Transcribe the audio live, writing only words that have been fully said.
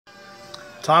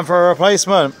Time for a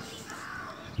replacement.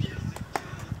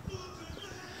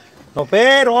 Not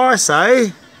bad, I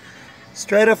say.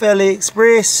 Straight off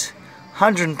AliExpress,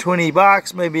 120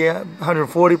 bucks, maybe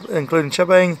 140 including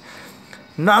shipping.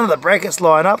 None of the brackets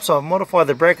line up, so I've modified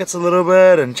the brackets a little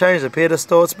bit and changed the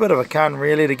pedestal. It's a bit of a cunt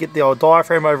really to get the old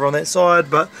diaphragm over on that side,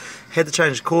 but had to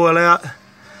change the coil out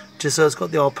just so it's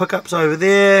got the old pickups over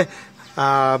there.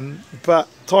 But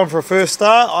time for a first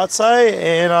start, I'd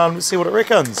say, and let's see what it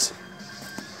reckons.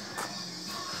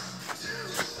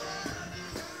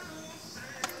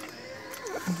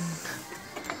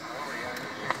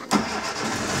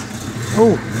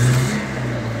 Oh,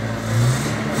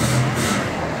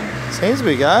 seems to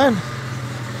be going.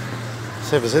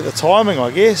 See if it's at the timing,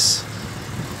 I guess.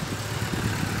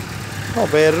 Not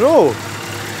bad at all.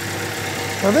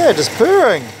 And they're just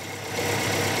purring.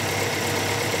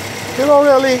 Good old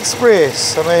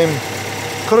AliExpress. I mean,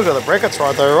 could have got the brackets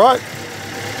right though, right?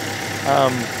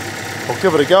 I'll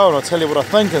give it a go and I'll tell you what I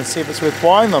think and see if it's worth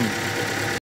buying them.